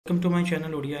Welcome to my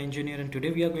channel Odia Engineer, and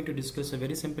today we are going to discuss a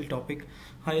very simple topic,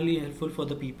 highly helpful for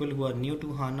the people who are new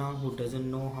to HANA, who doesn't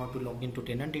know how to log into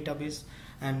tenant database,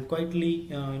 and quietly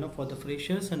for the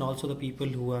freshers and also the people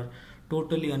who are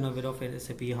totally unaware of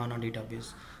SAP HANA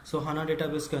database. So HANA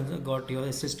database got your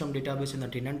system database and the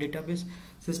tenant database.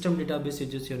 System database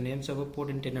is just your name server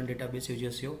port, and tenant database is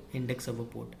just your index server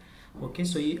port. Okay,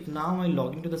 so now I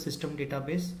log into the system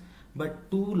database.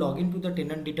 But to log into the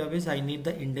tenant database, I need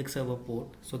the index server port.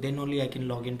 So then only I can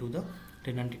log into the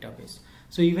tenant database.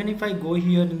 So even if I go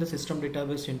here in the system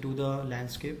database into the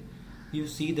landscape, you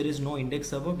see there is no index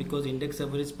server because index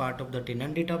server is part of the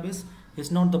tenant database.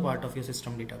 It's not the part of your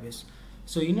system database.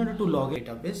 So in order to log in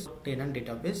tenant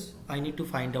database, I need to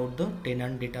find out the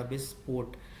tenant database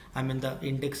port. I mean the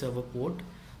index server port,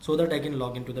 so that I can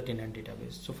log into the tenant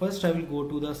database. So first I will go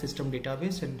to the system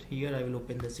database, and here I will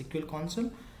open the SQL console.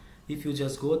 If you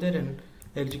just go there and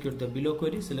execute the below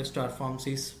query, select start from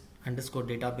sys underscore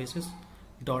databases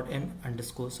 .m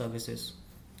underscore services.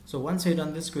 So once I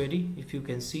run this query, if you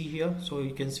can see here, so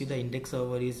you can see the index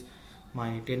server is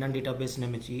my tenant database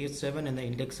name is EH7, and the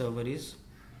index server is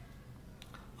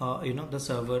the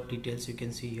server details you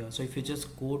can see here. So if you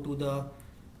just go to the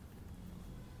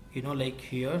like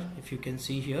here, if you can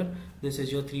see here, this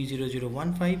is your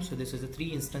 30015. So this is the 3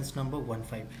 instance number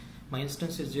 15. My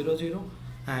instance is 00,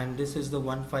 and this is the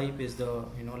 15 is the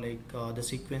the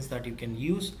sequence that you can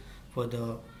use for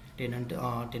the tenant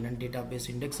database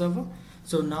index server.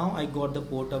 So now I got the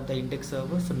port of the index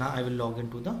server. So now I will log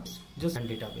into the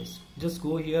database. Just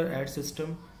go here, add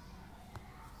system.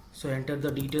 So enter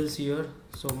the details here.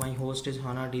 So my host is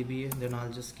HANA DB, then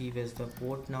I'll just give as the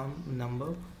port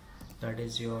number, that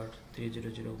is your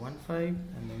 30015,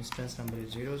 and the instance number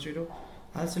is 00.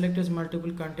 I'll select as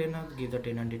multiple container, give the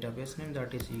tenant database name,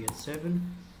 that is ES7.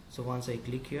 So once I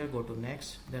click here, go to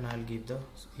next, then I'll give the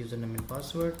username and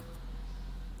password.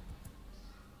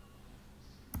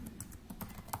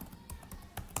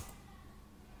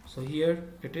 So here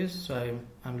it is. So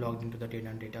I'm logged into the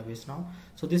tenant database now.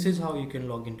 So this is how you can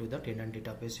log into the tenant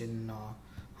database in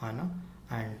HANA,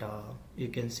 and you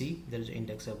can see there is an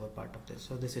index server part of this.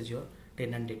 So this is your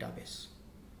tenant database.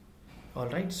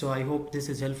 Alright, so I hope this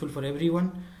is helpful for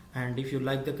everyone, and if you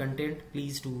like the content,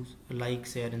 please do like,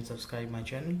 share and subscribe my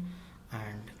channel,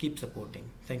 and keep supporting.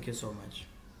 Thank you so much.